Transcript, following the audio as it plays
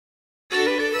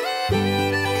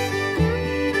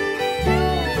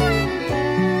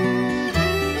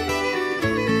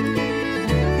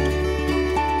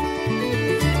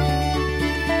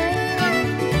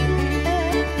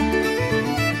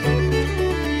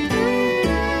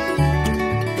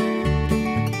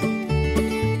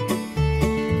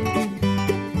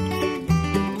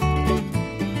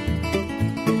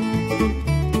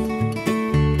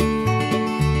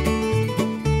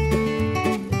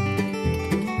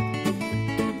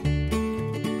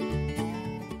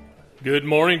Good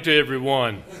morning to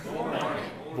everyone. Good morning.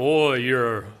 Boy,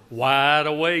 you're wide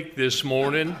awake this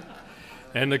morning,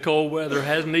 and the cold weather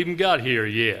hasn't even got here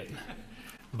yet.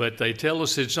 But they tell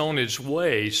us it's on its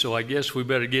way, so I guess we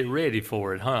better get ready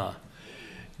for it, huh?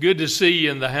 Good to see you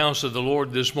in the house of the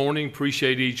Lord this morning.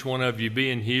 Appreciate each one of you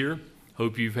being here.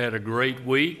 Hope you've had a great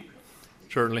week.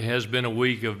 Certainly has been a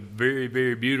week of very,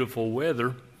 very beautiful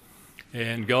weather.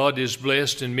 And God is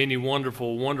blessed in many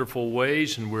wonderful, wonderful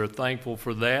ways, and we're thankful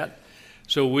for that.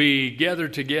 So we gather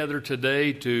together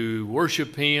today to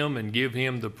worship Him and give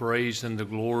Him the praise and the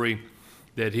glory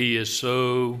that He is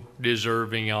so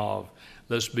deserving of.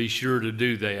 Let's be sure to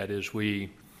do that as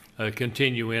we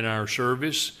continue in our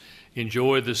service.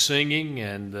 Enjoy the singing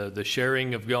and the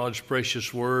sharing of God's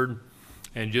precious word,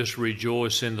 and just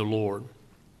rejoice in the Lord.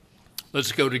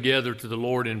 Let's go together to the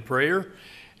Lord in prayer,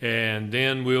 and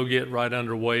then we'll get right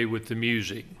underway with the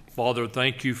music. Father,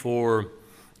 thank you for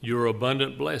your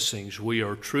abundant blessings. We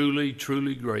are truly,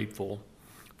 truly grateful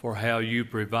for how you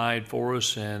provide for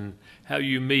us and how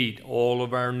you meet all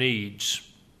of our needs.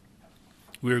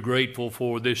 We are grateful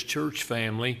for this church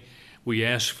family. We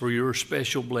ask for your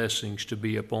special blessings to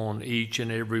be upon each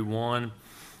and every one.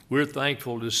 We're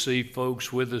thankful to see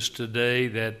folks with us today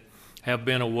that have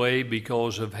been away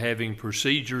because of having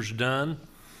procedures done.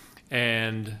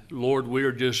 And Lord,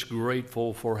 we're just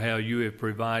grateful for how you have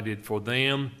provided for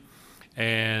them.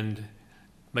 And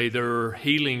may their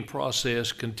healing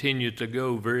process continue to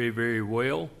go very, very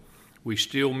well. We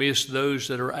still miss those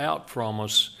that are out from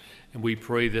us, and we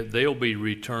pray that they'll be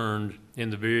returned in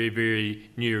the very, very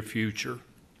near future.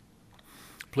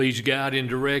 Please guide and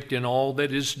direct in all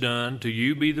that is done. To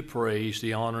you be the praise,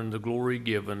 the honor, and the glory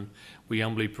given. We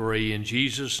humbly pray in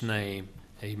Jesus' name.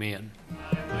 Amen.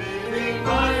 I'm living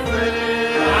by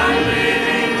faith. I'm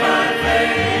living by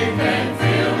faith and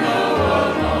feel no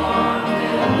alarm.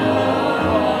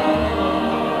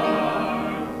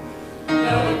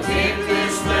 No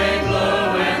tempest may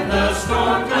blow and the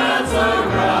storm clouds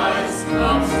arise,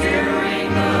 obscuring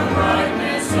the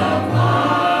brightness of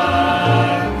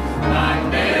light.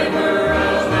 I'm never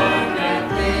alone at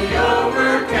the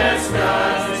overcast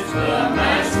skies. The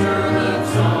Master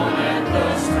looks on at the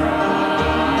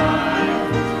strife.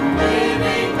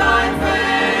 Living by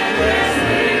faith, yes,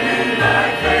 living by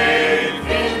faith.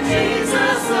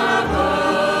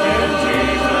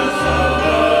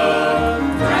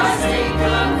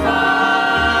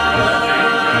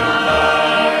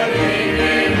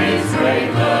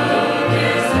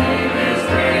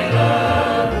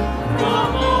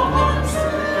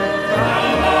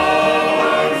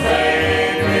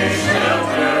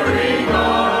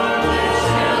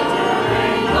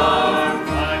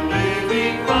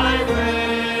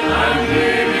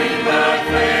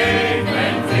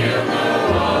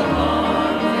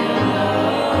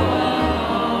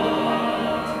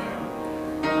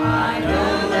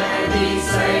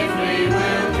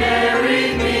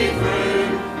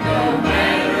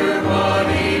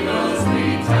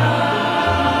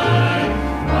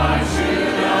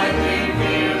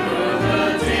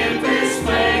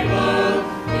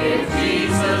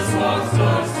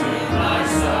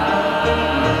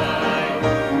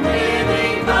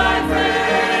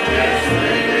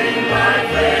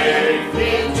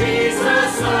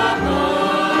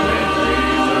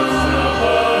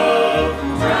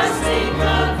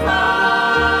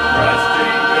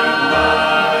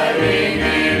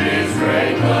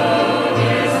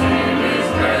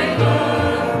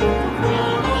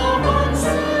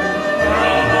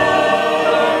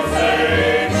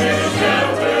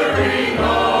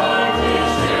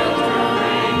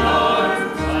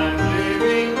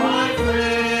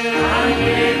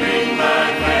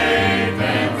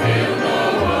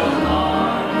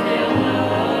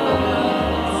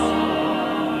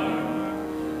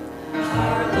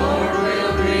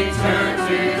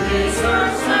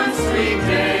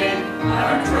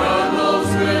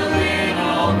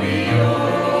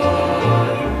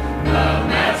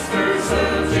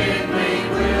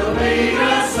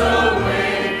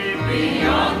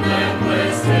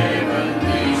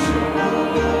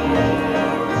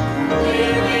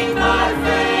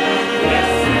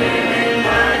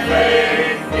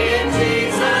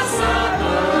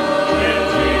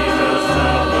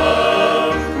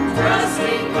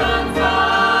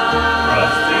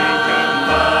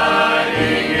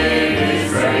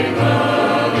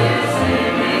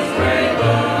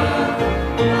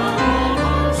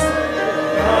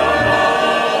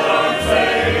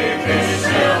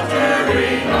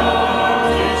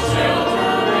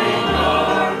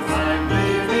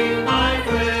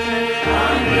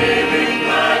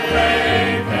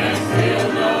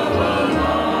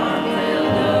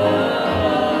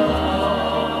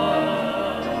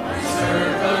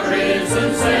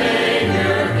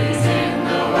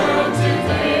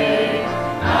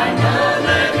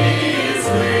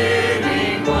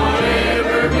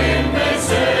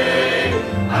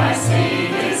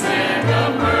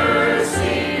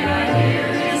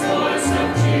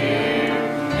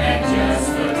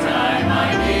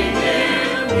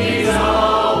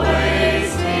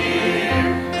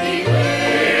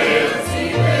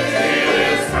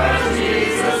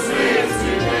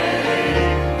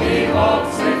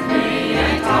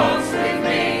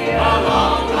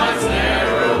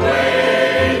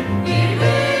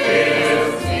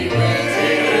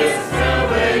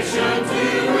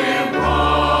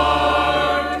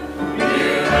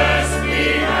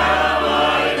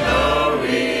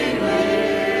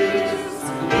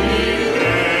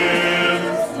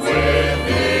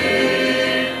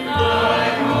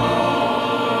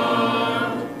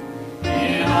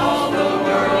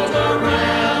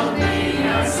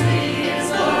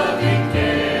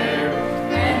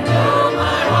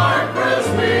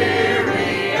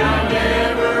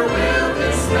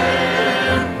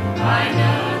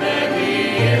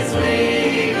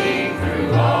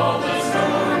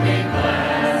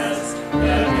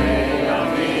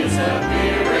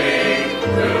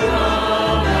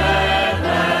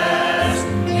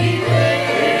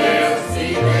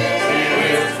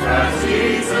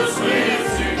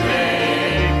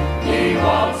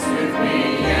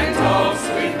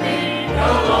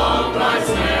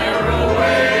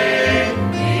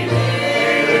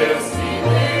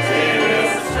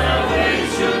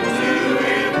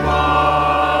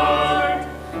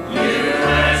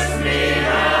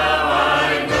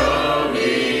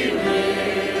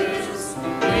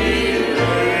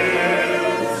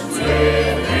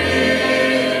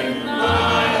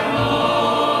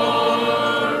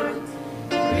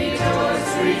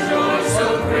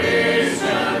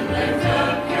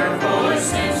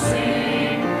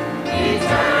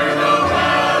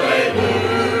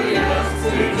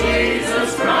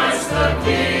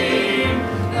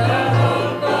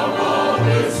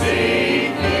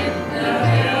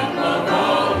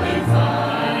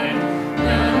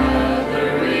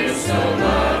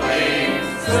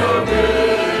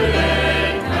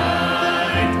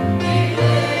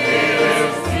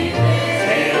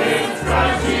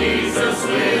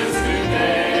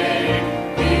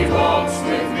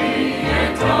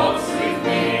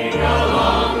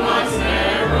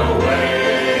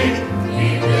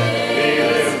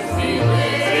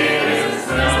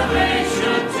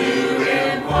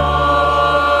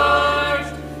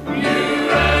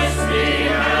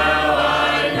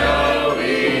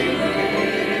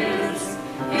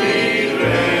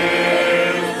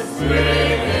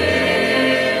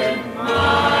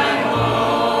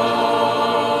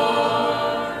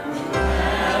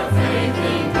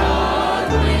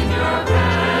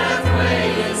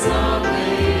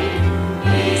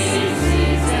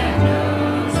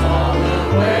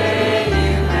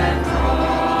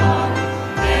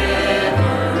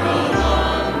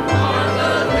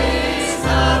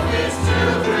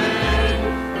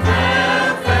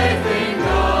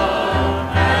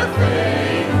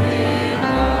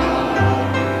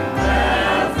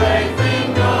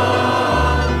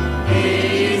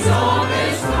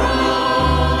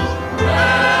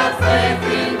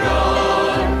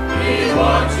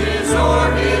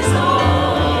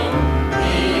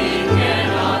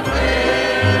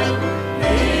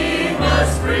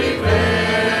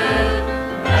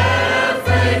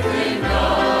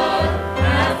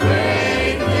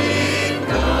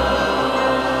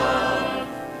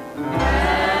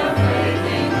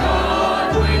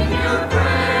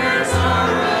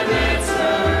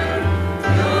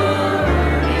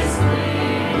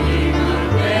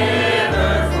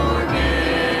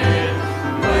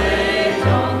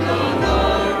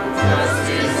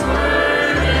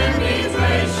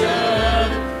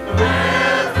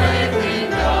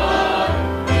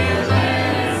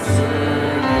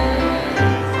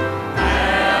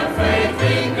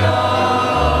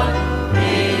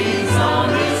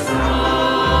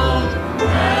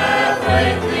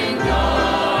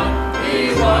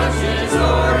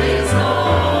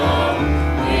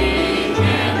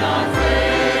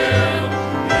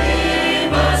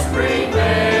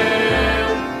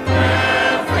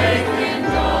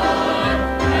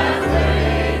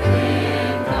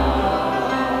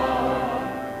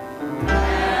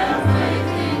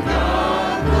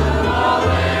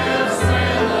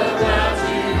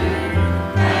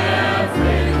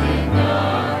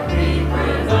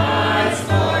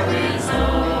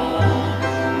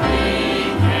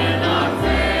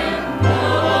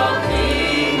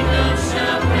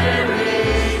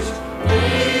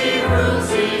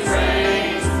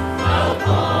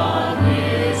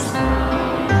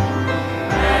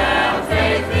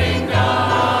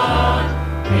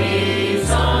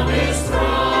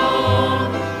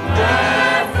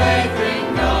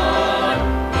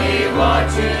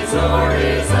 victor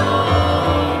is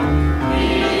on.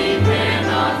 He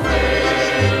cannot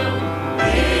fail.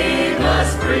 He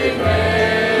must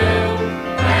prevail.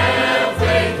 Have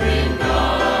faith in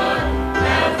God.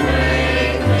 Have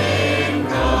faith in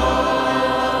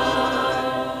God.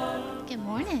 Good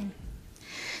morning.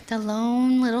 The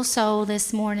lone little soul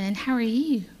this morning. How are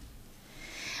you?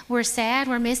 We're sad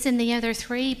we're missing the other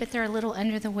three, but they're a little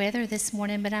under the weather this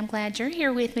morning, but I'm glad you're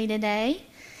here with me today.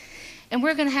 And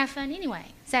we're going to have fun anyway.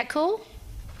 Is that cool?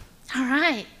 All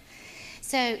right.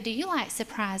 So, do you like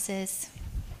surprises?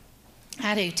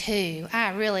 I do too.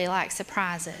 I really like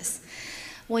surprises.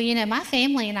 Well, you know, my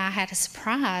family and I had a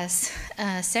surprise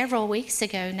several weeks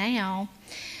ago now.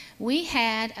 We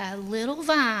had a little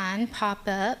vine pop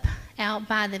up out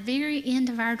by the very end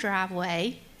of our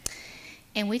driveway,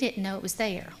 and we didn't know it was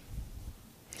there.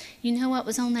 You know what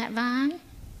was on that vine?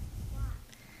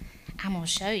 I'm going to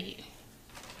show you.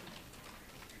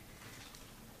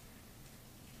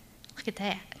 Look at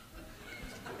that.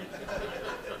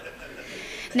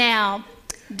 Now,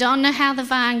 don't know how the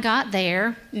vine got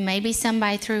there. Maybe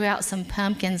somebody threw out some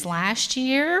pumpkins last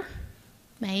year.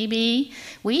 Maybe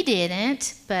we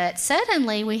didn't. But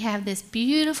suddenly we have this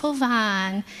beautiful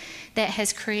vine that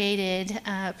has created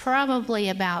probably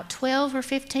about 12 or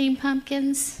 15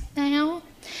 pumpkins now.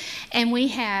 And we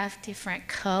have different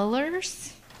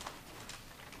colors.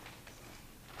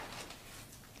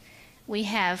 We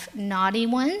have naughty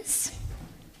ones.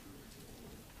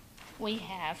 We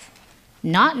have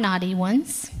not naughty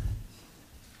ones.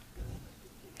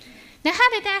 Now, how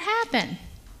did that happen?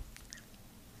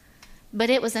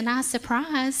 But it was a nice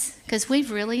surprise because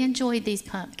we've really enjoyed these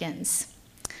pumpkins.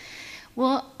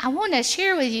 Well, I want to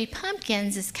share with you,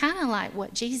 pumpkins is kind of like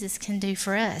what Jesus can do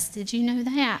for us. Did you know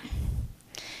that?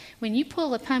 When you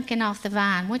pull a pumpkin off the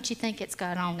vine, what do you think it's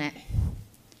got on it?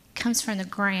 It comes from the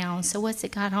ground, so what's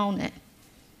it got on it?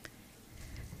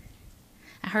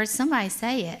 I heard somebody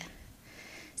say it.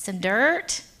 Some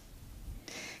dirt.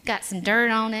 Got some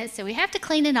dirt on it, so we have to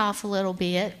clean it off a little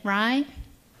bit, right?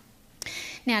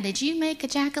 Now, did you make a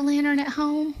jack-o'-lantern at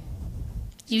home?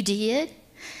 You did?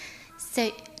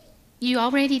 So, you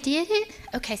already did it?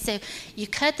 Okay, so you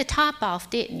cut the top off,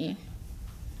 didn't you?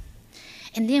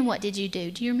 And then what did you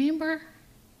do? Do you remember?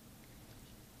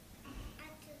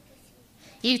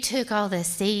 You took all the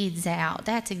seeds out.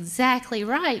 That's exactly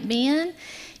right, Ben.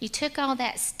 You took all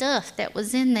that stuff that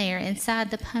was in there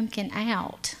inside the pumpkin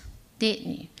out,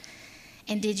 didn't you?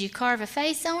 And did you carve a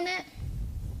face on it?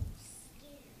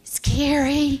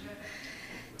 Scary.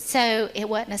 So it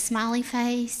wasn't a smiley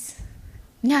face?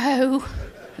 No.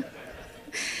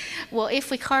 Well,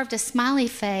 if we carved a smiley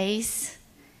face,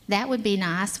 that would be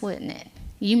nice, wouldn't it?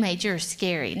 You made yours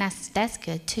scary. And that's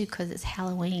good, too, because it's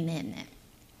Halloween, isn't it?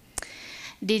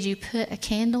 Did you put a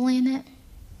candle in it?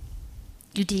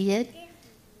 You did?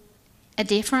 A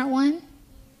different one?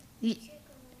 It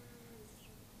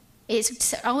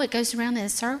goes around in a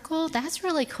circle? That's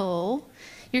really cool.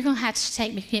 You're going to have to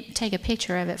take a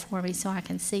picture of it for me so I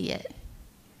can see it.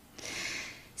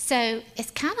 So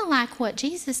it's kind of like what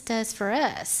Jesus does for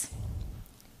us.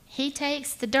 He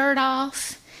takes the dirt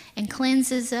off and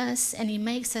cleanses us, and he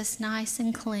makes us nice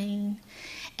and clean.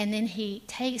 And then he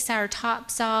takes our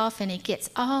tops off, and he gets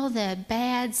all the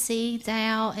bad seeds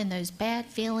out and those bad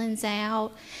feelings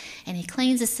out, and he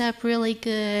cleans us up really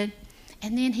good.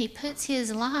 And then he puts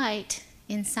his light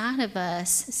inside of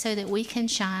us so that we can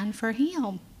shine for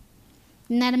him.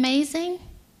 Isn't that amazing?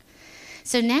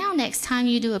 So now next time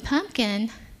you do a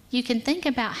pumpkin, you can think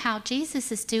about how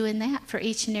Jesus is doing that for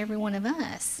each and every one of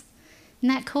us.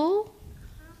 Isn't that cool?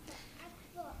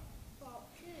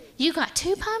 You got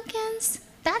 2 pumpkins?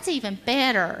 That's even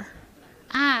better.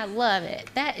 I love it.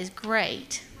 That is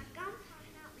great.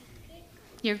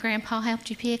 Your grandpa helped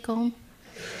you pick them?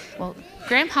 Well,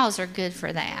 grandpas are good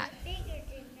for that.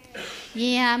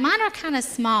 Yeah, mine are kind of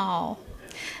small,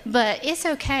 but it's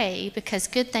okay because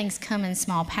good things come in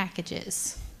small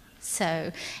packages.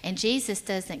 So, and Jesus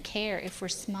doesn't care if we're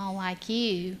small like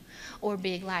you or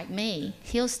big like me.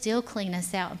 He'll still clean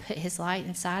us out and put his light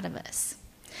inside of us.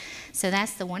 So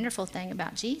that's the wonderful thing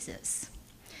about Jesus.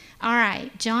 All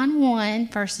right, John 1,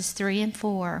 verses 3 and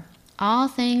 4. All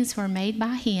things were made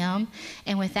by him,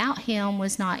 and without him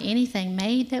was not anything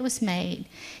made that was made.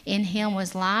 In him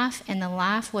was life, and the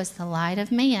life was the light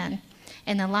of man.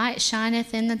 And the light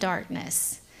shineth in the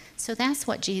darkness. So that's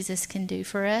what Jesus can do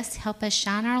for us, help us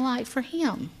shine our light for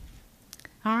him.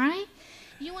 All right?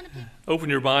 You want to Open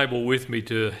your Bible with me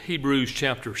to Hebrews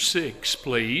chapter 6,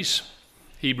 please.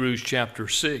 Hebrews chapter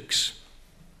 6.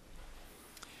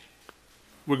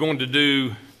 We're going to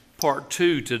do part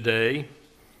 2 today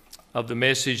of the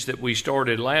message that we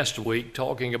started last week,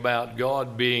 talking about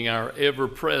God being our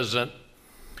ever-present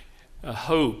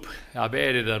hope. I've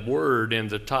added a word in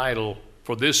the title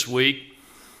for this week.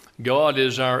 God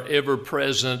is our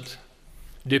ever-present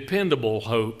dependable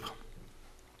hope.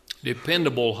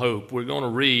 Dependable hope. We're going to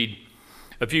read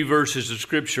a few verses of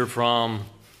Scripture from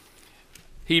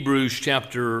Hebrews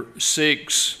chapter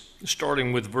 6,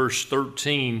 starting with verse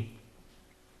 13.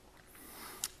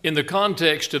 In the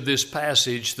context of this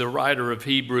passage, the writer of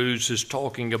Hebrews is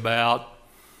talking about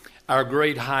our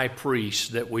great high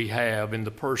priest that we have in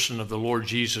the person of the Lord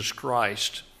Jesus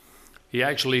Christ. He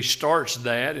actually starts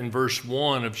that in verse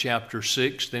 1 of chapter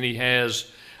 6. Then he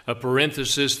has a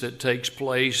parenthesis that takes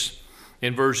place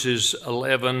in verses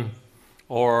 11,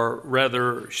 or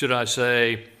rather, should I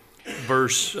say,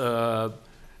 verse 11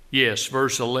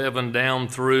 down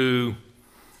through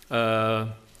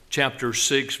chapter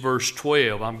 6, verse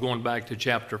 12. I'm going back to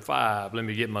chapter 5. Let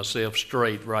me get myself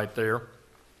straight right there.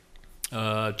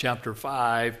 Chapter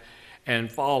 5 and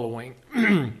following.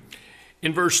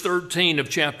 In verse 13 of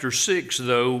chapter 6,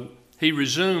 though, he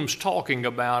resumes talking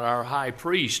about our high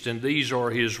priest, and these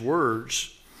are his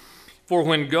words. For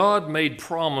when God made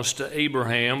promise to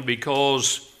Abraham,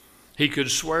 because he could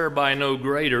swear by no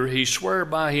greater, he swore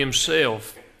by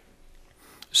himself,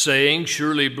 saying,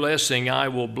 surely blessing I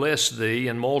will bless thee,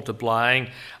 and multiplying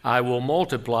I will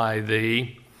multiply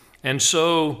thee. And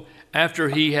so, after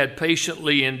he had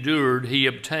patiently endured, he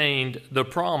obtained the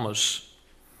promise.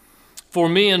 For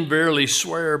men verily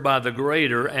swear by the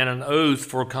greater, and an oath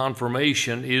for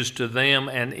confirmation is to them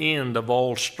an end of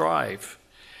all strife.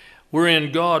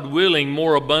 Wherein God, willing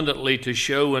more abundantly to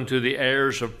show unto the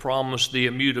heirs of promise the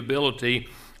immutability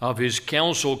of his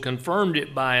counsel, confirmed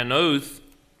it by an oath,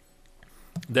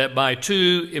 that by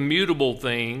two immutable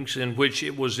things in which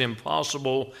it was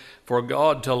impossible for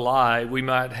God to lie, we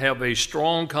might have a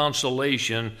strong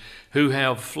consolation who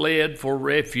have fled for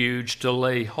refuge to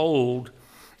lay hold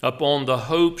upon the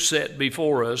hope set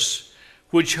before us,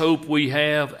 which hope we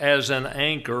have as an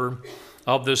anchor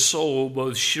of the soul,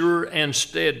 both sure and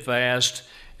steadfast,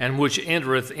 and which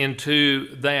entereth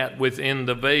into that within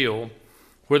the veil,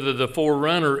 whither the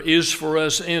forerunner is for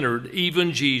us entered,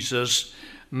 even Jesus,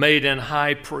 made an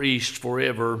high priest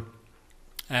forever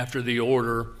after the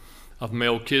order of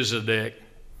Melchizedek.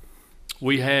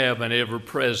 We have an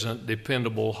ever-present,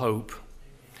 dependable hope.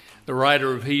 The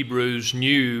writer of Hebrews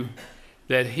knew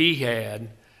that he had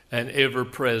an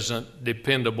ever-present,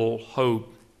 dependable hope.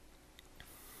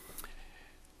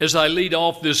 As I lead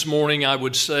off this morning, I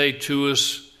would say to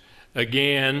us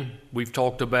again, we've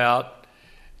talked about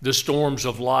the storms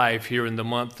of life here in the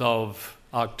month of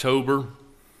October,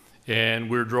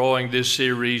 and we're drawing this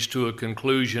series to a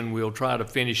conclusion. We'll try to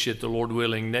finish it, the Lord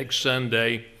willing, next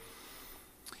Sunday.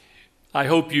 I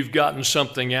hope you've gotten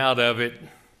something out of it,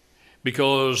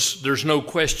 because there's no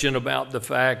question about the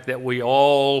fact that we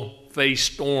all face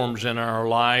storms in our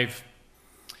life,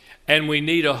 and we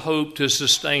need a hope to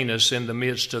sustain us in the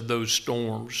midst of those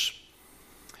storms.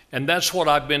 And that's what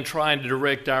I've been trying to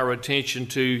direct our attention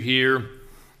to here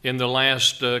in the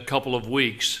last couple of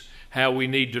weeks, how we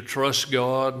need to trust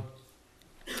God,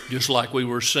 just like we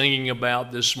were singing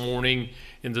about this morning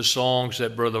in the songs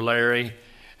that Brother Larry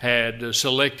had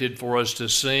selected for us to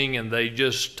sing, and they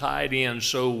just tied in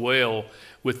so well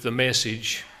with the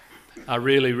message. I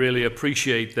really, really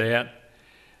appreciate that.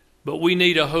 But we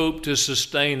need a hope to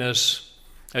sustain us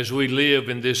as we live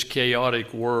in this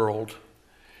chaotic world.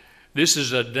 This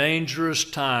is a dangerous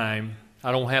time.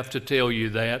 I don't have to tell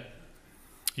you that.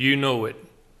 You know it.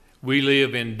 We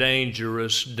live in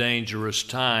dangerous, dangerous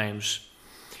times.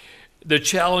 The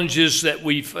challenges that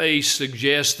we face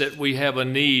suggest that we have a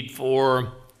need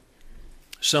for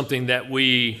something that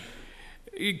we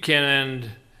can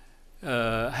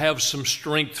have some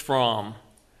strength from.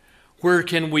 Where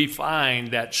can we find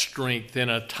that strength in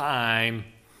a time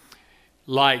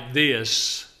like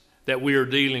this that we are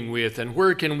dealing with? And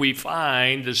where can we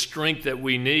find the strength that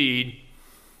we need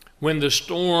when the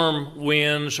storm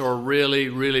winds are really,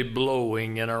 really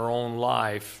blowing in our own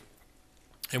life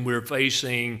and we're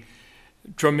facing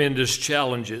tremendous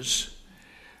challenges?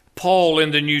 Paul in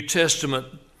the New Testament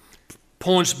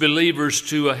points believers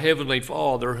to a heavenly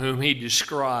Father whom he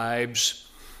describes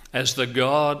as the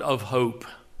God of hope.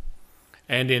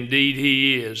 And indeed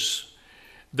he is.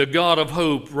 The God of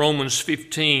hope, Romans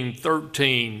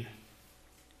 15:13.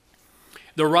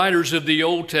 The writers of the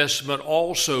Old Testament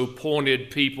also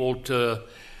pointed people to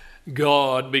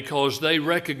God because they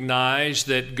recognized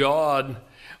that God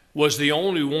was the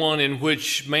only one in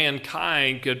which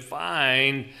mankind could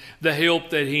find the help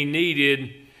that he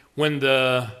needed when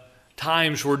the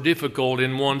times were difficult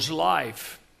in one's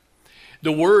life.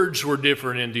 The words were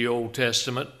different in the Old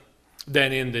Testament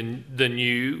than in the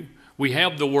New. We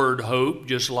have the word hope,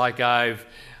 just like I've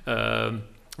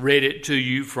read it to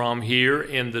you from here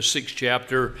in the 6th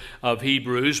chapter of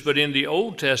Hebrews. But in the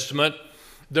Old Testament,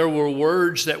 there were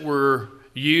words that were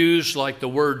used, like the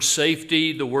word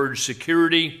safety, the word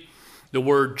security, the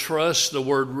word trust, the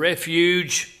word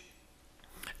refuge,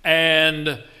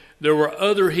 and there were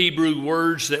other Hebrew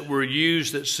words that were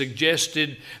used that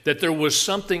suggested that there was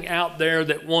something out there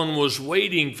that one was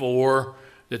waiting for,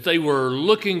 that they were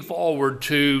looking forward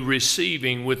to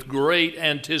receiving with great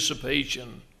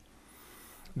anticipation.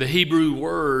 The Hebrew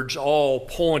words all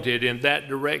pointed in that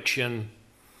direction,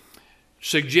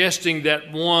 suggesting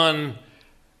that one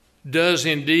does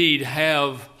indeed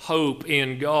have hope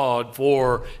in God,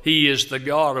 for He is the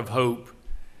God of hope.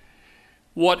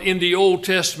 What in the Old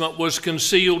Testament was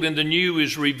concealed in the New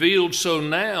is revealed. So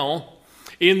now,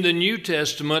 in the New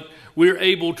Testament, we're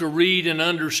able to read and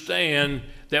understand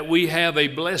that we have a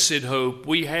blessed hope.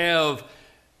 We have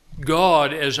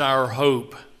God as our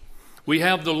hope. We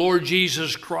have the Lord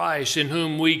Jesus Christ, in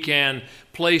whom we can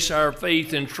place our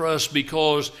faith and trust,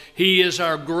 because He is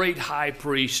our great high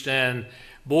priest, and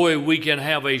boy, we can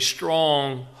have a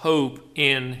strong hope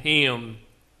in Him.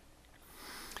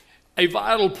 A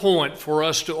vital point for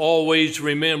us to always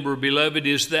remember, beloved,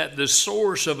 is that the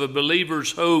source of a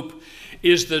believer's hope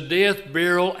is the death,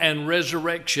 burial, and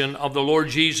resurrection of the Lord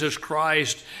Jesus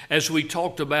Christ, as we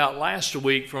talked about last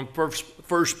week from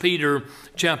 1 Peter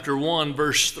chapter 1,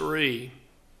 verse 3.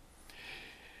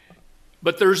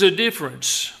 But there's a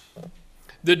difference.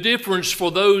 The difference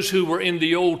for those who were in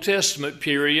the Old Testament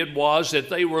period was that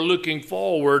they were looking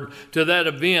forward to that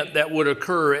event that would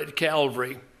occur at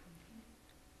Calvary.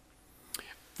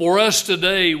 For us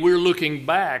today, we're looking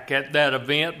back at that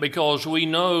event because we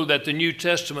know that the New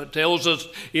Testament tells us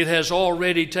it has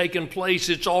already taken place,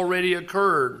 it's already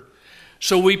occurred.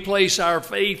 So we place our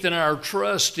faith and our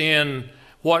trust in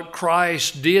what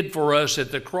Christ did for us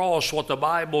at the cross, what the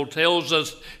Bible tells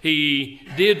us He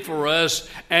did for us,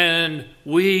 and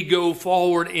we go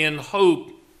forward in hope,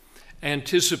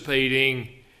 anticipating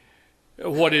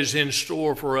what is in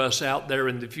store for us out there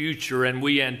in the future, and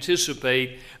we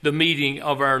anticipate the meeting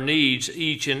of our needs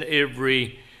each and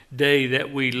every day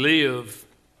that we live.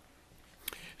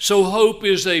 So hope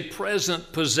is a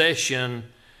present possession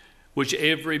which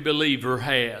every believer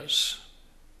has.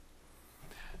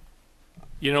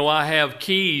 You know, I have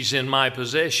keys in my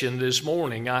possession this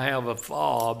morning. I have a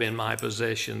fob in my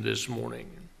possession this morning.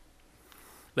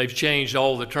 They've changed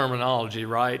all the terminology,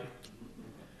 right?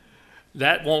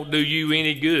 That won't do you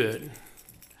any good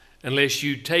unless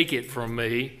you take it from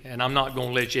me, and I'm not going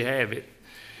to let you have it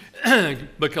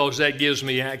because that gives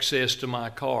me access to my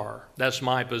car. That's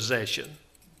my possession.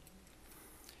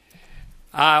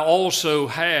 I also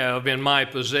have in my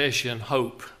possession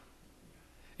hope.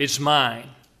 It's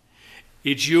mine.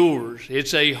 It's yours.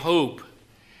 It's a hope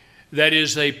that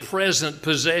is a present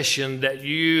possession that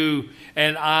you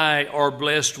and I are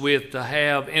blessed with to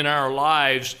have in our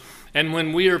lives. And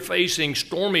when we are facing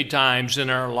stormy times in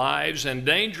our lives and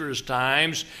dangerous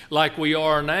times like we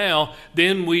are now,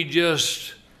 then we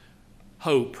just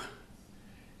hope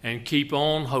and keep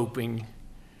on hoping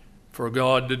for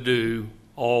God to do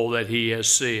all that He has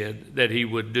said that He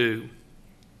would do.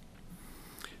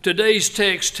 Today's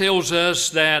text tells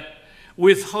us that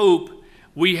with hope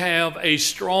we have a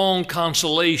strong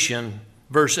consolation.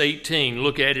 Verse 18,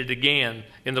 look at it again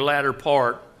in the latter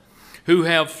part. Who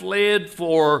have fled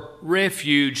for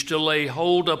refuge to lay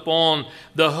hold upon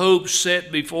the hope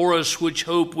set before us, which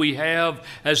hope we have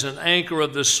as an anchor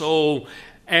of the soul.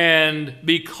 And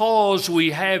because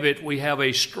we have it, we have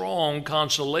a strong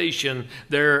consolation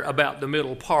there about the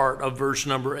middle part of verse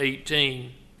number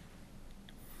 18.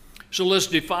 So let's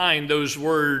define those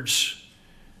words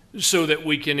so that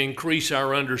we can increase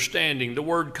our understanding. The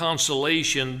word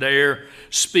consolation there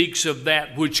speaks of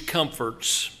that which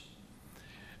comforts.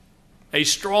 A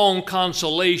strong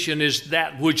consolation is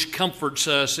that which comforts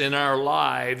us in our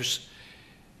lives.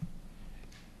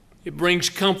 It brings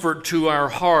comfort to our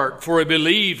heart. For a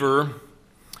believer,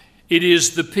 it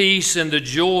is the peace and the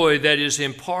joy that is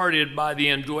imparted by the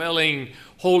indwelling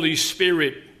Holy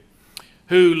Spirit,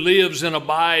 who lives and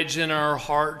abides in our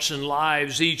hearts and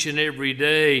lives each and every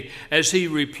day as He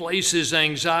replaces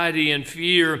anxiety and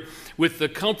fear with the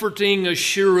comforting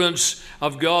assurance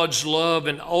of God's love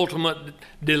and ultimate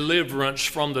deliverance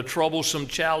from the troublesome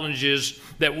challenges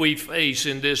that we face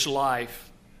in this life.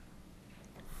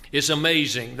 It's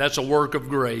amazing. That's a work of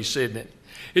grace, isn't it?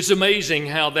 It's amazing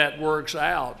how that works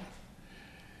out.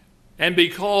 And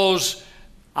because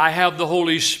I have the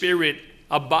Holy Spirit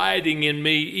abiding in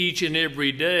me each and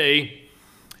every day,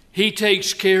 He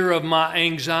takes care of my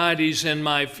anxieties and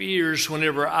my fears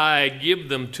whenever I give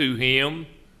them to Him.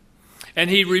 And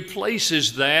He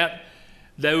replaces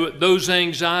those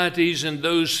anxieties and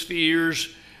those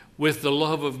fears with the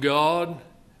love of God,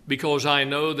 because I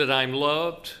know that I'm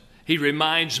loved. He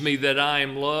reminds me that I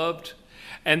am loved.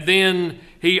 And then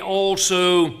He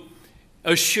also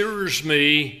assures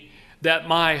me that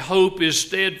my hope is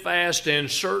steadfast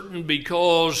and certain,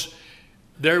 because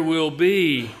there will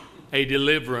be a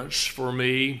deliverance for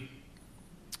me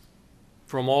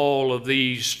from all of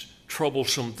these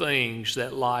troublesome things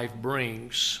that life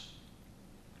brings.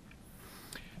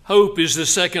 Hope is the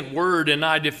second word, and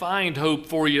I defined hope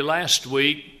for you last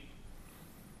week.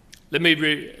 Let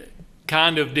me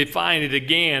kind of define it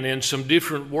again in some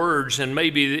different words, and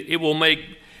maybe it will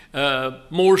make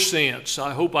more sense.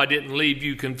 I hope I didn't leave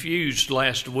you confused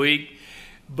last week,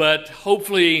 but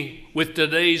hopefully with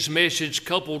today's message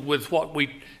coupled with what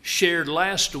we shared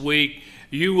last week,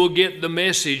 you will get the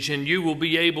message and you will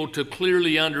be able to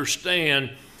clearly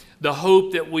understand the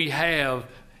hope that we have,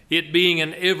 it being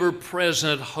an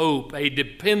ever-present hope, a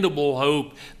dependable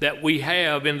hope that we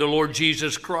have in the Lord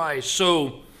Jesus Christ.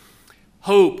 So,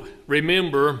 hope,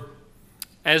 remember,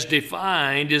 as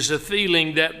defined, is a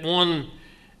feeling that one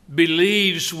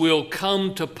believes will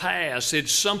come to pass.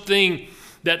 It's something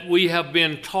that we have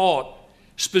been taught,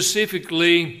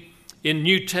 specifically in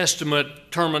New Testament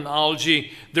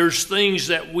terminology. There's things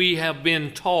that we have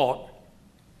been taught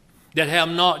that have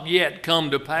not yet come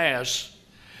to pass,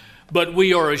 but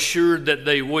we are assured that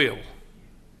they will.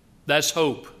 That's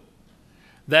hope.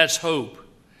 That's hope.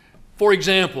 For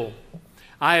example,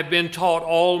 I have been taught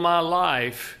all my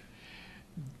life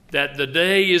that the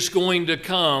day is going to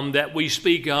come that we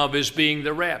speak of as being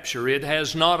the rapture. It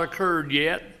has not occurred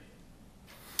yet.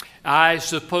 I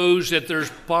suppose that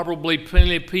there's probably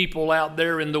plenty of people out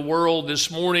there in the world this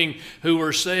morning who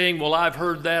are saying, well, I've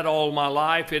heard that all my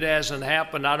life. It hasn't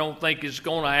happened. I don't think it's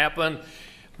going to happen.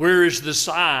 Where is the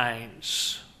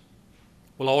signs?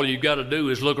 Well, all you've got to do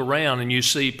is look around and you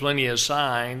see plenty of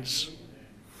signs.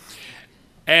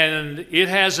 And it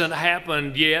hasn't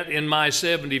happened yet in my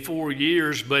 74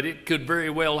 years, but it could very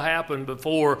well happen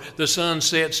before the sun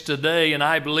sets today, and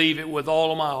I believe it with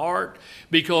all of my heart,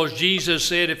 because Jesus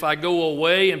said, if I go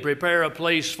away and prepare a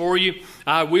place for you,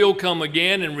 I will come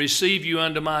again and receive you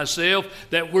unto myself,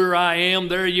 that where I am,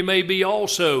 there you may be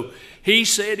also. He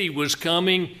said He was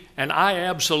coming, and I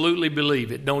absolutely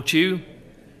believe it, don't you?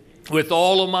 With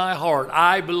all of my heart,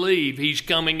 I believe He's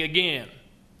coming again.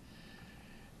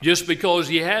 Just because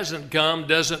He hasn't come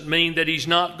doesn't mean that He's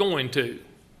not going to.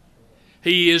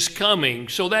 He is coming.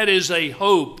 So that is a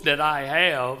hope that I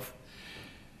have.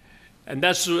 And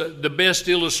that's the best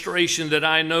illustration that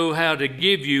I know how to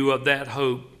give you of that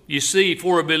hope. You see,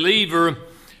 for a believer,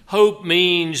 hope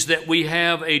means that we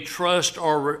have a trust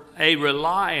or a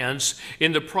reliance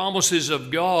in the promises of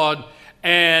God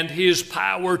and His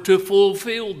power to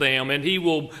fulfill them, and He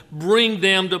will bring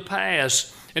them to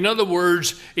pass. In other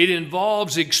words, it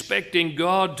involves expecting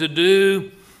God to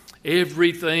do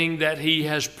everything that He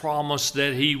has promised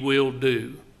that He will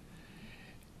do.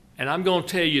 And I'm going to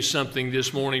tell you something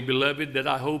this morning, beloved, that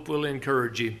I hope will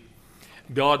encourage you.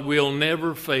 God will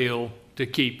never fail to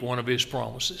keep one of His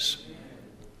promises.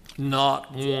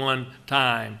 Not one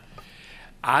time.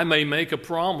 I may make a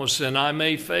promise and I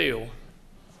may fail.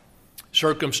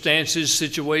 Circumstances,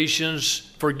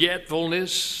 situations,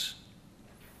 forgetfulness.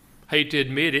 Hate to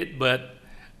admit it, but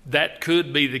that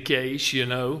could be the case, you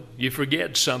know. You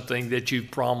forget something that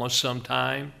you've promised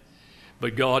sometime,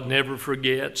 but God never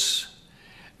forgets.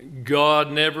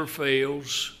 God never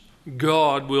fails.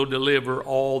 God will deliver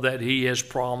all that He has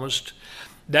promised.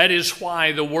 That is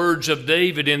why the words of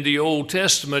David in the Old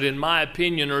Testament, in my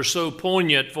opinion, are so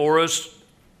poignant for us.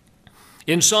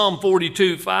 In Psalm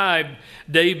 42:5,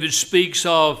 David speaks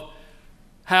of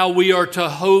how we are to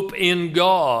hope in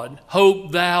God.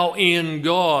 Hope thou in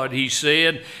God, he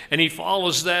said. And he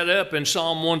follows that up in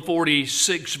Psalm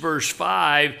 146, verse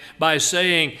 5, by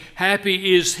saying,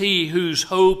 happy is he whose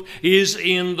hope is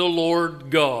in the Lord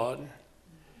God.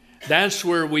 That's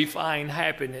where we find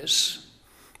happiness.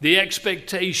 The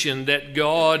expectation that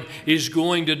God is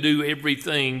going to do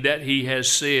everything that He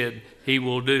has said He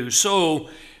will do. So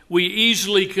we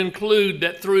easily conclude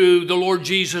that through the Lord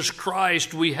Jesus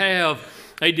Christ we have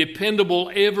a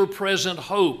dependable, ever-present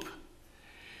hope.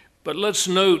 But let's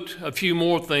note a few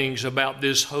more things about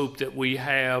this hope that we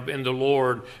have in the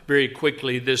Lord very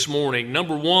quickly this morning.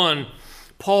 Number one,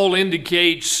 Paul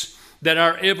indicates that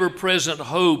our ever-present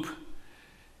hope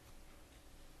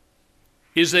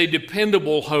is a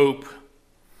dependable hope,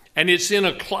 And it's in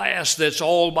a class that's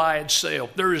all by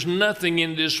itself. There is nothing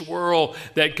in this world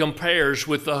that compares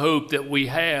with the hope that we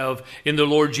have in the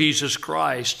Lord Jesus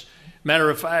Christ. Matter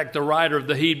of fact, the writer of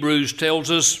the Hebrews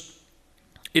tells us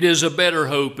it is a better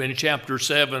hope in chapter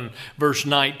 7, verse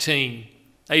 19.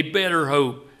 A better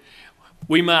hope.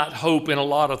 We might hope in a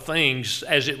lot of things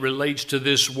as it relates to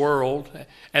this world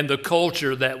and the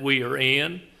culture that we are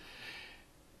in,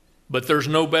 but there's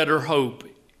no better hope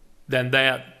than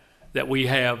that we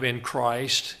have in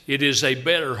Christ. It is a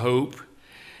better hope.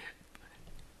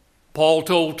 Paul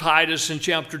told Titus in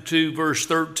chapter 2, verse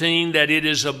 13, that it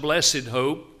is a blessed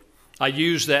hope. I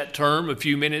used that term a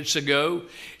few minutes ago.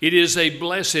 It is a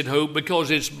blessed hope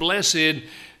because it's blessed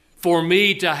for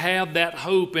me to have that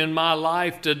hope in my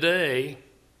life today.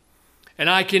 And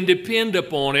I can depend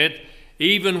upon it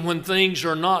even when things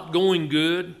are not going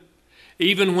good,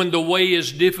 even when the way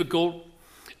is difficult,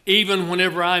 even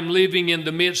whenever I'm living in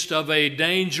the midst of a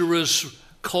dangerous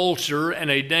culture and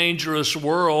a dangerous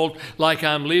world like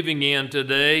I'm living in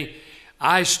today,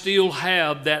 I still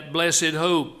have that blessed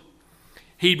hope.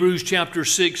 Hebrews chapter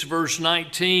 6, verse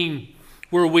 19,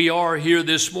 where we are here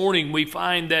this morning, we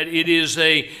find that it is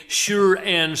a sure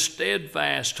and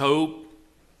steadfast hope.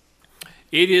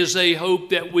 It is a hope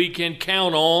that we can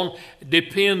count on,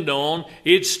 depend on.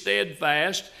 It's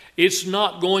steadfast. It's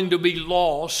not going to be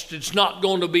lost. It's not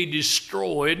going to be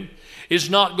destroyed. It's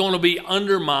not going to be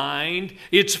undermined.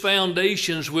 Its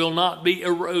foundations will not be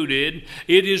eroded.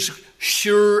 It is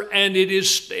sure and it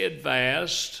is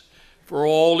steadfast for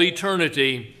all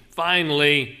eternity.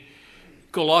 Finally,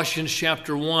 Colossians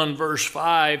chapter 1, verse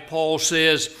 5, Paul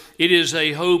says, it is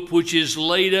a hope which is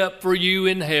laid up for you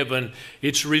in heaven.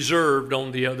 It's reserved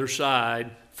on the other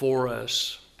side for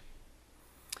us.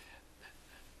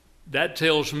 That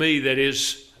tells me that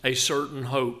is a certain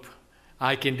hope.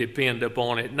 I can depend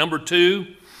upon it. Number two,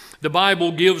 the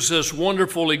Bible gives us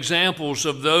wonderful examples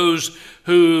of those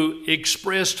who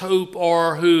expressed hope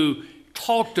or who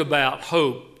talked about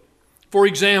hope. For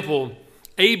example,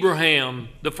 Abraham,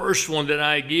 the first one that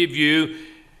I give you,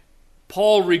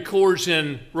 Paul records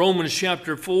in Romans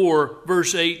chapter 4,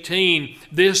 verse 18,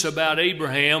 this about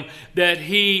Abraham, that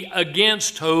he,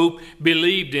 against hope,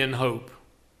 believed in hope.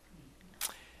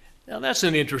 Now that's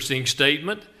an interesting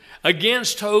statement.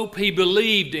 Against hope, he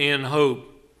believed in hope.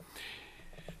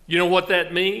 You know what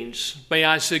that means? May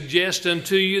I suggest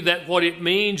unto you that what it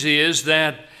means is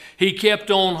that he kept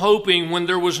on hoping when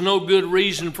there was no good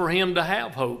reason for him to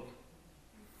have hope.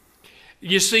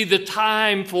 You see, the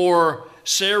time for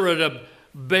Sarah to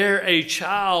bear a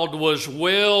child was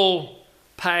well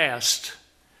past.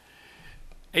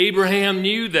 Abraham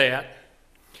knew that.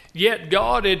 Yet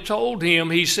God had told him,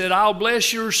 he said, I'll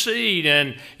bless your seed,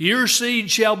 and your seed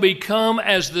shall become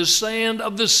as the sand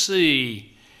of the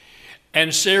sea.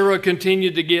 And Sarah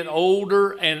continued to get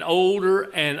older and older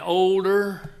and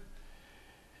older.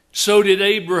 So did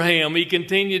Abraham. He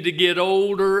continued to get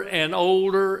older and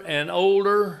older and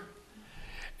older.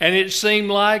 And it seemed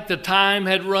like the time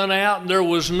had run out and there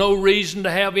was no reason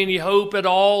to have any hope at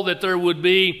all that there would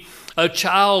be a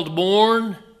child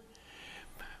born.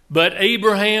 But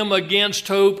Abraham, against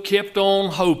hope, kept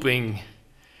on hoping.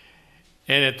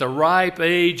 And at the ripe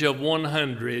age of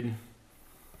 100,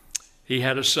 he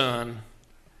had a son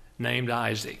named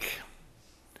Isaac,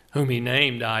 whom he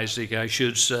named Isaac, I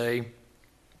should say.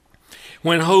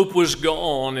 When hope was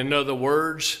gone, in other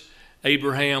words,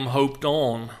 Abraham hoped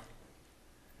on.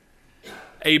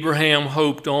 Abraham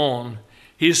hoped on.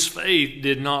 His faith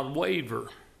did not waver.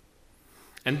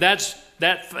 And that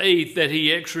faith that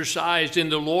he exercised in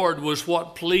the Lord was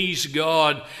what pleased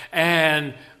God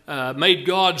and made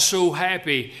God so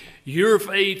happy. Your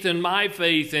faith and my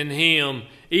faith in him,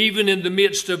 even in the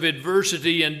midst of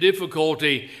adversity and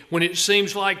difficulty, when it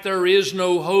seems like there is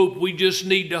no hope, we just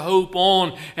need to hope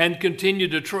on and continue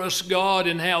to trust God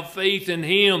and have faith in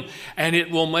him, and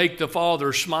it will make the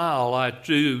Father smile. I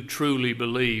do truly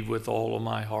believe with all of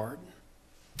my heart.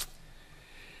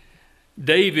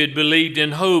 David believed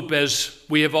in hope, as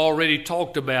we have already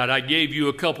talked about. I gave you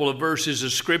a couple of verses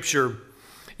of Scripture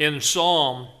in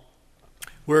Psalm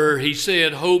where he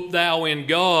said, hope thou in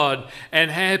God, and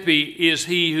happy is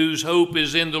he whose hope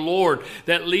is in the Lord.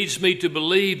 That leads me to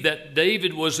believe that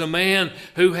David was a man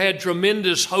who had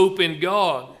tremendous hope in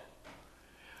God.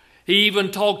 He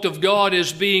even talked of God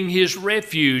as being his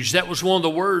refuge. That was one of the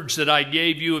words that I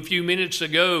gave you a few minutes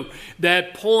ago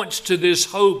that points to this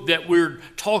hope that we're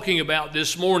talking about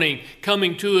this morning,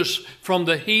 coming to us from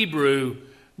the Hebrew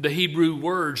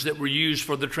words that were used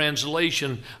for the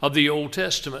translation of the Old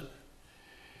Testament.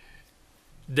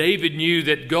 David knew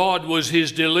that God was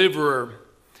his deliverer.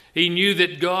 He knew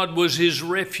that God was his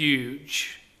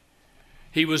refuge.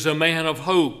 He was a man of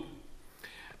hope.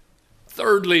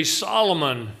 Thirdly,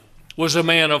 Solomon was a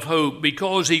man of hope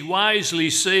because he wisely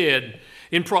said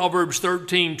in Proverbs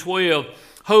 13:12,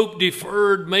 hope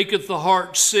deferred maketh the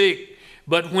heart sick,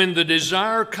 but when the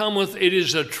desire cometh, it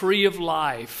is a tree of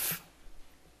life.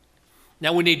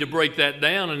 Now we need to break that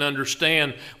down and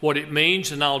understand what it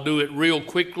means, and I'll do it real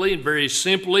quickly and very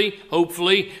simply,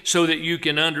 hopefully, so that you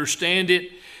can understand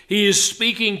it. He is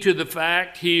speaking to the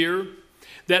fact here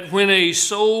that when a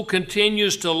soul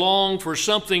continues to long for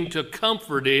something to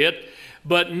comfort it,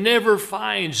 but never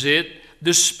finds it,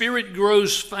 the spirit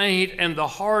grows faint and the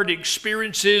heart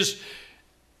experiences,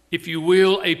 if you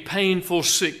will, a painful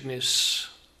sickness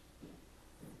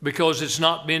because it's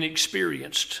not been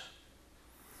experienced.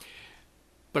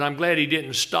 But I'm glad he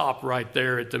didn't stop right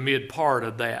there at the mid part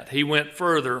of that. He went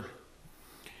further.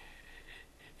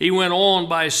 He went on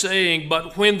by saying,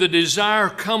 but when the desire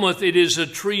cometh, it is a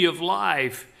tree of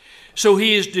life. So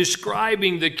he is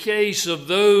describing the case of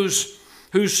those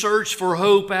who search for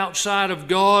hope outside of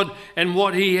God and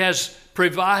what he has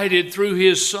provided through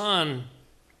his Son.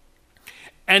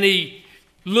 And he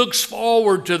looks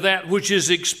forward to that which is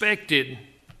expected.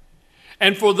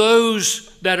 And for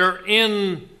those that are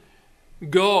in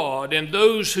God and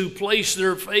those who place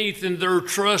their faith and their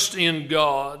trust in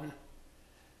God,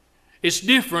 it's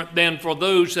different than for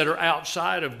those that are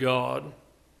outside of God.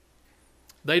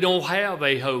 They don't have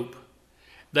a hope.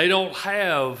 They don't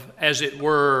have, as it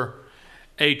were,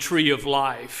 a tree of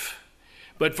life.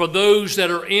 But for those that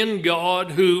are in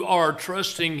God who are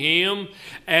trusting him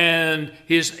and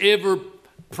his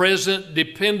ever-present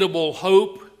dependable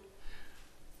hope,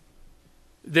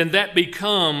 then that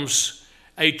becomes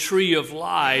a tree of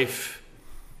life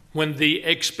when the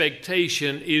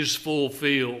expectation is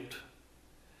fulfilled.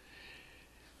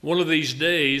 One of these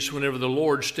days, whenever the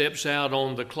Lord steps out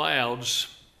on the clouds,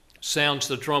 sounds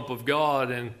the trump of God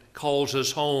and calls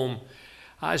us home,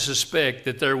 I suspect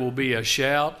that there will be a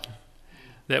shout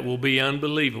that will be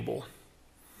unbelievable,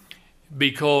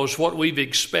 because what we've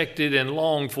expected and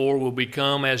longed for will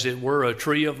become, as it were, a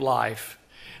tree of life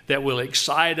that will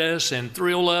excite us and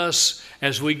thrill us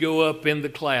as we go up in the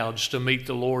clouds to meet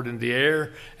the Lord in the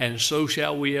air, and so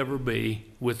shall we ever be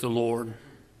with the Lord.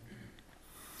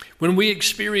 When we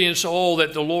experience all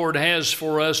that the Lord has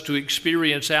for us to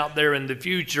experience out there in the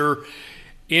future,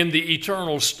 in the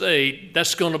eternal state,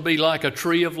 that's going to be like a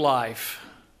tree of life,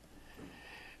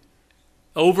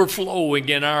 overflowing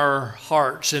in our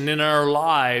hearts and in our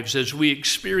lives as we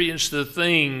experience the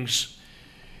things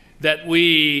that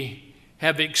we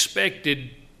have expected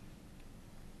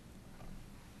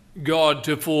God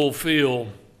to fulfill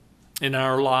in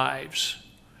our lives.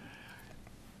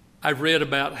 I've read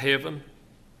about heaven.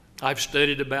 I've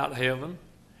studied about heaven.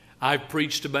 I've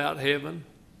preached about heaven.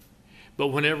 But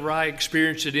whenever I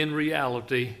experience it in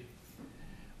reality,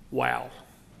 wow.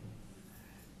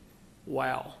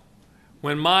 Wow.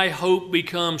 When my hope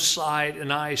becomes sight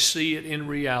and I see it in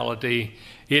reality,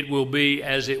 it will be,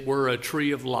 as it were, a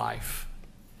tree of life,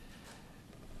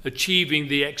 achieving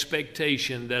the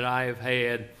expectation that I have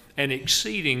had and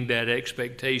exceeding that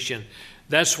expectation.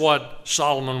 That's what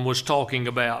Solomon was talking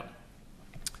about.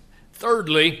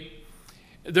 Thirdly,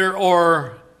 there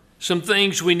are some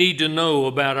things we need to know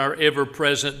about our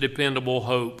ever-present dependable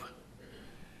hope.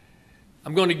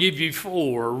 I'm going to give you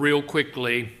 4 real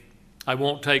quickly. I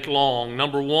won't take long.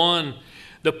 Number 1,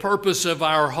 the purpose of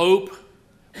our hope.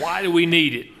 Why do we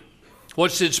need it?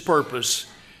 What's its purpose?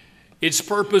 Its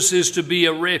purpose is to be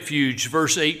a refuge,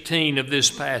 verse 18 of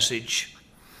this passage.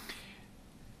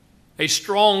 A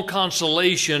strong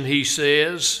consolation, he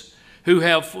says, who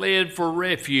have fled for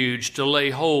refuge to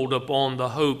lay hold upon the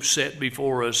hope set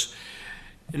before us.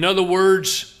 In other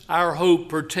words, our hope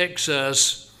protects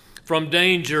us from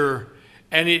danger,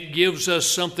 and it gives us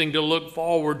something to look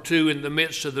forward to in the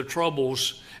midst of the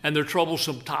troubles and the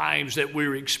troublesome times that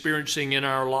we're experiencing in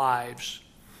our lives.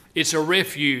 It's a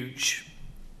refuge.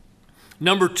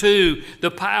 Number 2,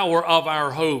 the power of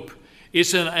our hope.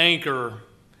 It's an anchor.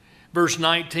 Verse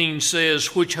 19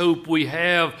 says, which hope we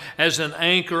have as an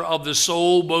anchor of the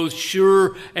soul, both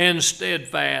sure and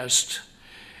steadfast.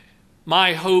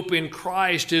 My hope in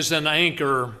Christ is an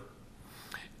anchor.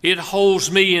 It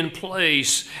holds me in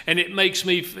place, and it makes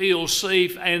me feel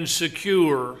safe and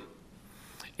secure.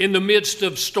 In the midst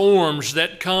of storms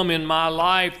that come in my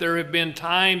life, there have been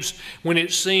times when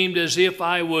it seemed as if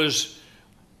I was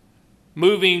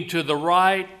moving to the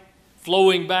right,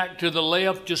 flowing back to the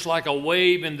left, just like a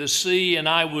wave in the sea, and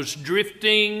I was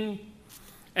drifting.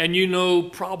 And you know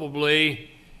probably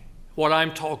what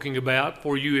I'm talking about,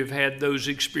 for you have had those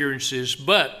experiences.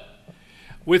 But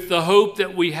with the hope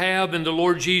that we have in the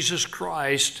Lord Jesus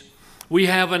Christ, We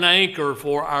have an anchor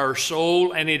for our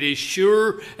soul, and it is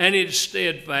sure and it's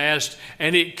steadfast,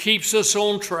 and it keeps us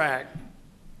on track.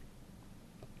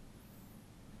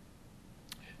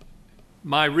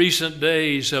 My recent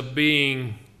days of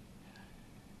being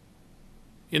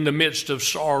in the midst of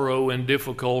sorrow and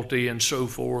difficulty and so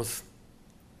forth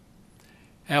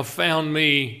have found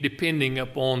me depending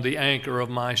upon the anchor of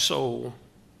my soul.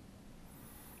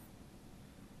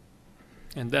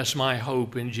 And that's my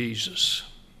hope in Jesus.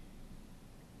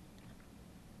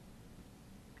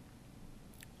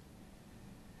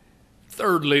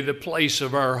 Thirdly, the place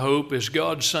of our hope is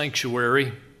God's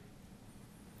sanctuary.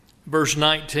 Verse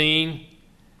 19,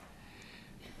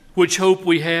 which hope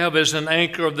we have as an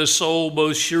anchor of the soul,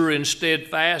 both sure and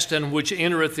steadfast, and which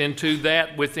entereth into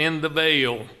that within the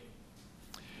veil.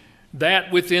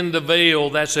 That within the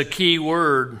veil, that's a key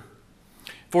word.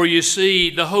 For you see,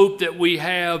 the hope that we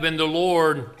have in the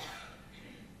Lord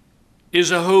is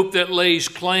a hope that lays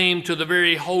claim to the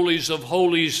very holies of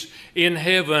holies in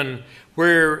heaven,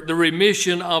 where the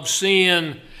remission of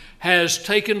sin has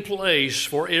taken place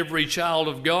for every child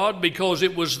of God, because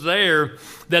it was there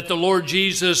that the Lord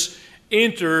Jesus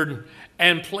entered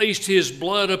and placed his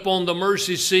blood upon the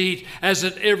mercy seat as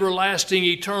an everlasting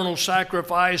eternal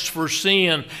sacrifice for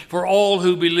sin, for all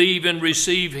who believe and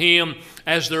receive him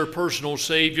as their personal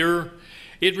Savior.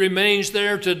 It remains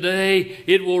there today.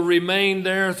 It will remain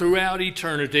there throughout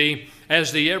eternity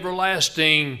as the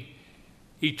everlasting,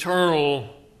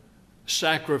 eternal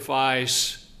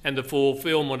sacrifice and the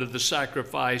fulfillment of the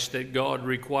sacrifice that God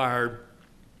required.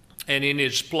 And in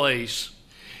its place,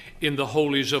 in the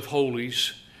holies of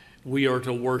holies, we are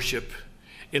to worship.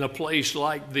 In a place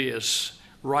like this,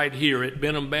 right here at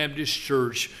Benham Baptist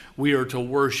Church, we are to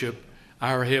worship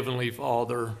our Heavenly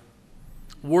Father.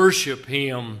 Worship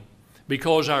him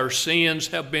because our sins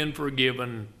have been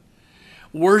forgiven.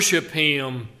 Worship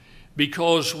him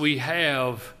because we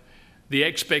have the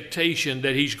expectation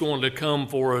that he's going to come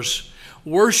for us.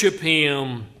 Worship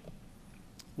him,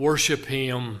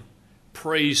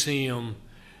 praise him,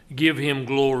 give him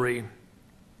glory.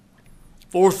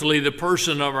 Fourthly, the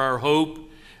person of our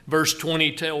hope, verse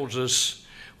 20 tells us,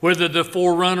 whether the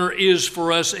forerunner is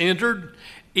for us entered,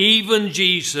 even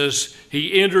Jesus,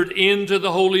 he entered into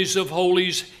the holies of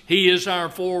holies. He is our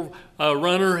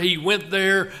forerunner. He went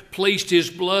there, placed his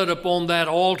blood upon that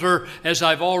altar, as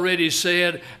I've already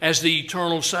said, as the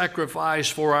eternal sacrifice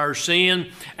for our sin.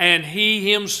 And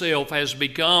he himself has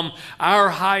become our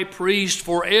high priest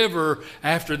forever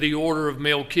after the order of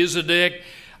Melchizedek.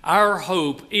 Our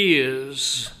hope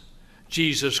is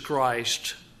Jesus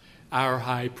Christ, our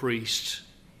high priest.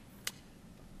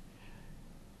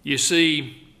 You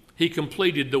see, he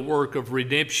completed the work of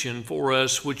redemption for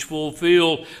us, which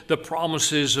fulfilled the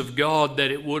promises of God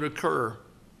that it would occur.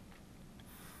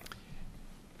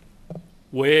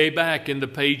 Way back in the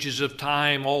pages of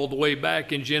time, all the way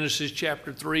back in Genesis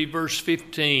chapter 3, verse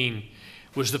 15,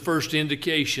 was the first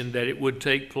indication that it would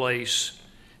take place.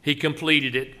 He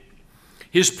completed it.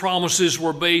 His promises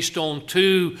were based on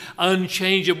two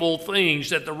unchangeable things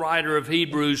that the writer of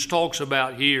Hebrews talks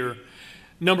about here.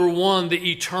 Number one,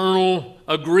 the eternal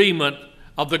agreement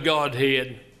of the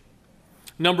Godhead.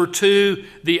 Number two,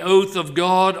 the oath of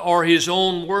God, or his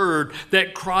own word,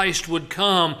 that Christ would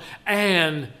come.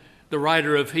 And the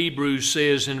writer of Hebrews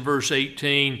says in verse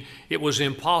 18, it was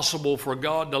impossible for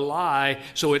God to lie,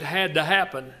 so it had to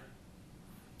happen.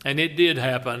 And it did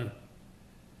happen.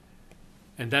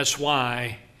 And that's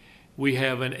why we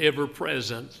have an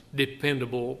ever-present,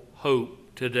 dependable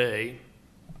hope today.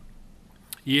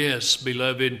 Yes,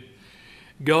 beloved,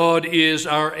 God is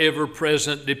our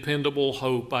ever-present, dependable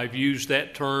hope. I've used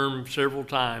that term several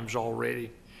times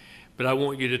already, but I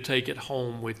want you to take it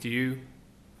home with you,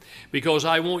 because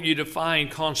I want you to find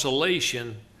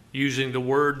consolation using the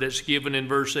word that's given in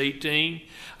verse 18.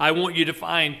 I want you to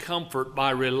find comfort by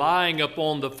relying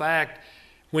upon the fact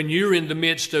when you're in the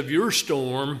midst of your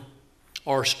storm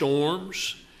or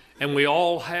storms, and we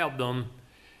all have them,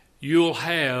 you'll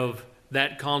have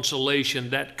that consolation,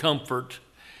 that comfort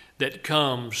that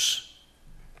comes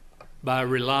by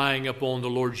relying upon the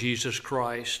Lord Jesus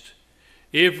Christ.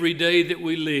 Every day that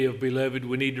we live, beloved,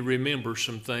 we need to remember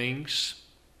some things.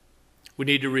 We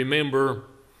need to remember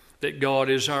that God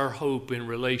is our hope in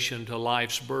relation to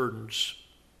life's burdens.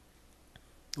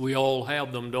 We all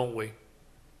have them, don't we?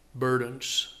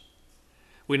 Burdens.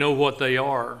 We know what they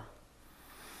are.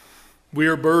 We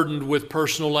are burdened with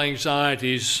personal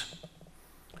anxieties.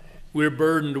 We're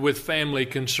burdened with family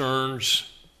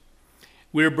concerns.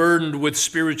 We're burdened with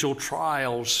spiritual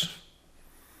trials.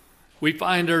 We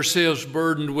find ourselves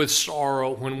burdened with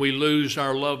sorrow when we lose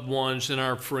our loved ones and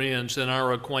our friends and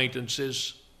our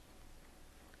acquaintances.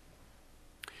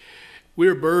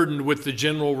 We're burdened with the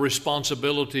general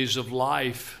responsibilities of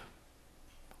life.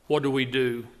 What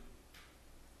do?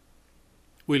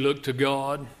 We look to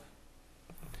God.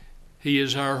 He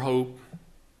is our hope.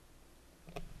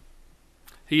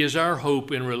 He is our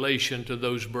hope in relation to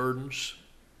those burdens.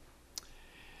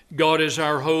 God is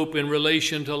our hope in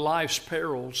relation to life's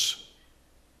perils.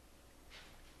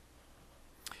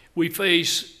 We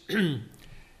face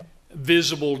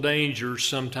visible dangers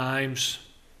sometimes,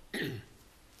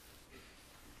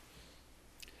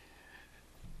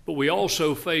 but we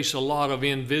also face a lot of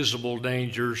invisible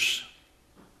dangers.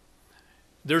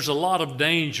 There's a lot of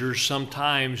dangers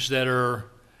sometimes that are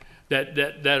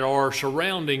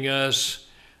surrounding us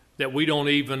that we don't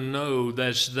even know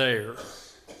that's there.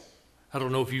 I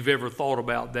don't know if you've ever thought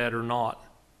about that or not.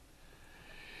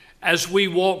 As we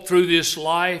walk through this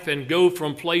life and go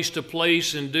from place to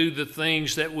place and do the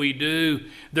things that we do,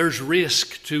 there's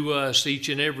risk to us each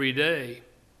and every day.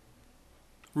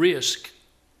 Risk.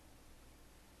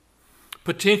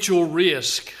 Potential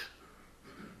risk.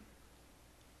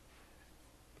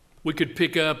 We could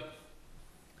pick up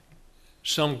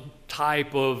some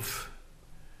type of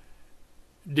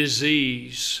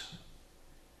disease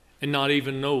and not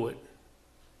even know it.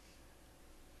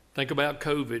 Think about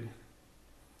COVID.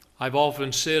 I've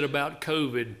often said about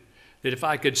COVID that if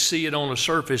I could see it on a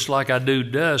surface like I do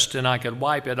dust and I could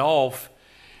wipe it off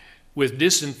with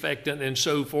disinfectant and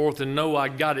so forth and know I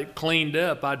got it cleaned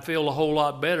up, I'd feel a whole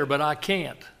lot better, but I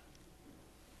can't.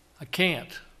 I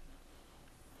can't.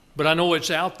 But I know it's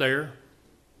out there.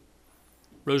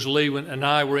 Rosalie and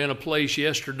I were in a place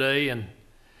yesterday, and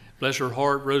bless her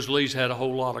heart, Rosalie's had a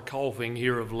whole lot of coughing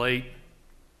here of late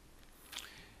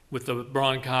with the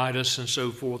bronchitis and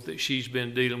so forth that she's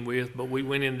been dealing with. But we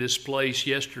went in this place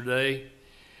yesterday,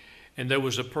 and there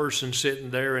was a person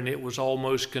sitting there, and it was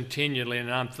almost continually,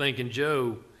 and I'm thinking,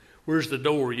 Joe, where's the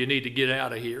door? You need to get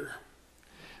out of here.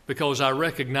 Because I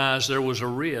recognized there was a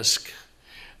risk.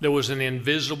 There was an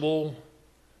invisible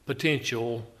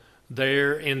potential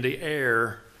there in the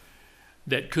air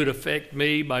that could affect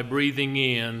me by breathing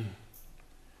in.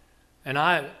 And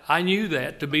I knew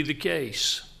that to be the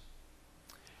case.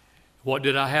 What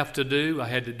did I have to do? I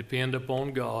had to depend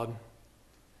upon God.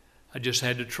 I just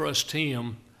had to trust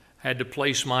Him. I had to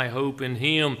place my hope in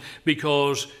Him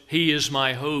because He is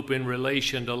my hope in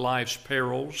relation to life's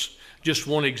perils. Just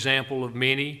one example of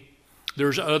many.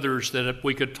 There's others that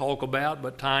we could talk about,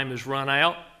 but time has run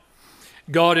out.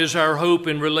 God is our hope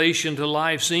in relation to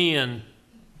life's end.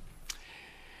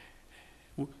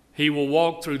 He will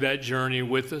walk through that journey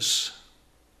with us.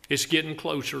 It's getting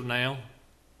closer now.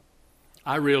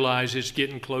 I realize it's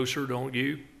getting closer, don't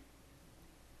you?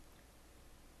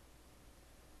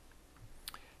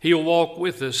 He'll walk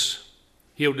with us.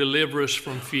 He'll deliver us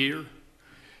from fear.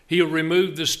 He'll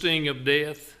remove the sting of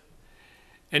death.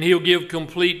 And He'll give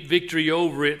complete victory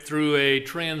over it through a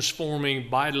transforming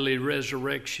bodily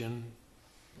resurrection.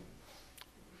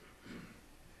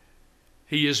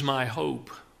 He is my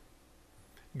hope.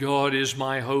 God is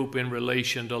my hope in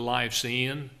relation to life's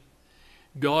end.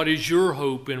 God is your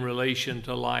hope in relation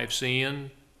to life's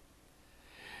end.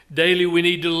 Daily we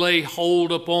need to lay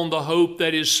hold upon the hope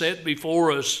that is set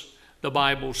before us, the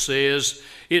Bible says.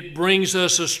 It brings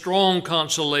us a strong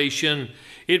consolation.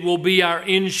 It will be our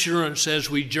insurance as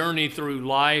we journey through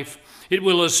life. It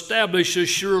will establish a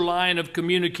sure line of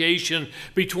communication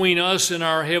between us and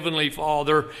our Heavenly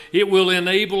Father. It will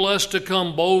enable us to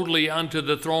come boldly unto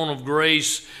the throne of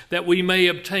grace that we may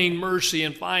obtain mercy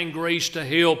and find grace to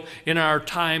help in our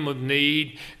time of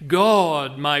need.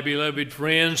 God, my beloved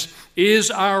friends,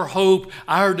 is our hope,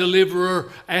 our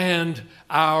deliverer, and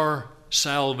our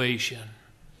salvation.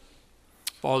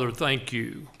 Father, thank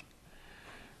you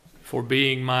for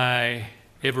being my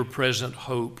ever-present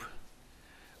hope,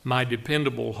 my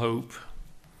dependable hope.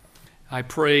 I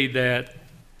pray that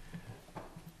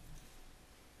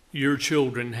your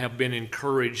children have been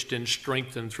encouraged and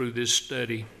strengthened through this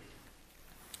study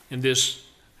and this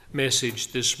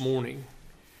message this morning.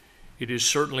 It is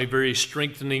certainly very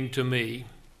strengthening to me.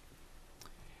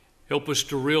 Help us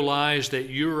to realize that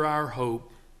you're our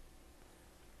hope.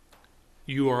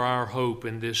 You are our hope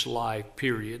in this life,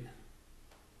 period.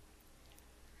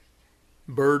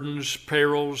 Burdens,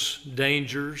 perils,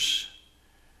 dangers,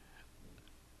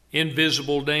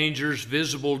 invisible dangers,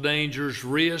 visible dangers,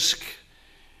 risk,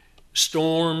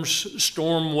 storms,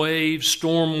 storm waves,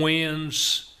 storm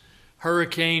winds,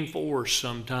 hurricane force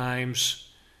sometimes,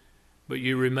 but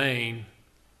you remain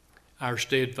our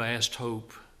steadfast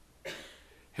hope.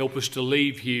 Help us to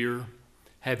leave here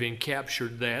having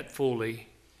captured that fully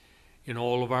in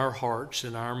all of our hearts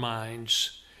and our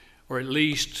minds, or at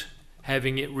least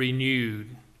having it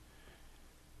renewed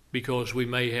because we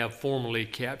may have formally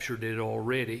captured it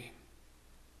already.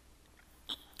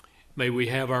 May we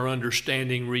have our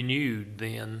understanding renewed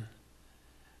then,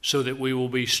 so that we will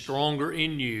be stronger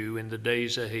in you in the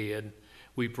days ahead.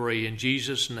 We pray in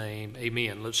Jesus' name,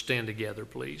 amen. Let's stand together,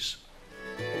 please.